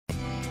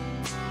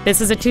This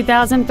is a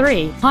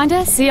 2003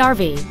 Honda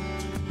CR-V.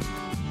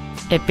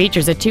 It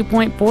features a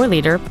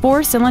 2.4-liter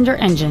four-cylinder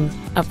engine,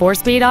 a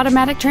 4-speed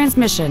automatic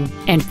transmission,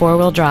 and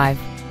four-wheel drive.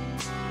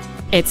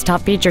 Its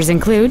top features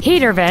include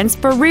heater vents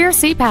for rear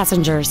seat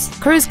passengers,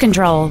 cruise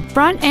control,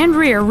 front and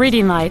rear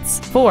reading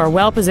lights, 4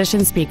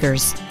 well-positioned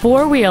speakers,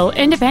 4-wheel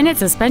independent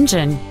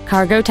suspension,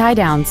 cargo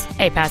tie-downs,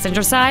 a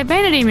passenger side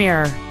vanity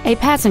mirror, a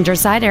passenger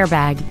side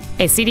airbag,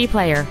 a CD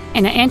player,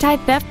 and an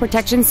anti-theft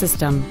protection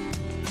system.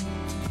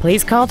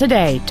 Please call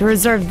today to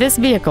reserve this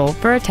vehicle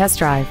for a test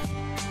drive.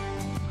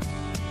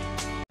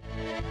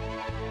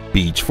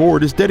 Beach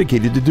Ford is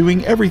dedicated to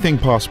doing everything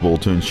possible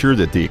to ensure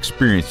that the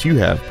experience you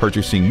have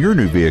purchasing your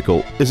new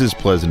vehicle is as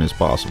pleasant as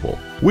possible.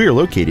 We are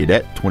located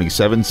at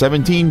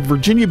 2717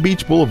 Virginia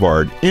Beach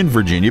Boulevard in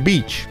Virginia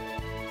Beach.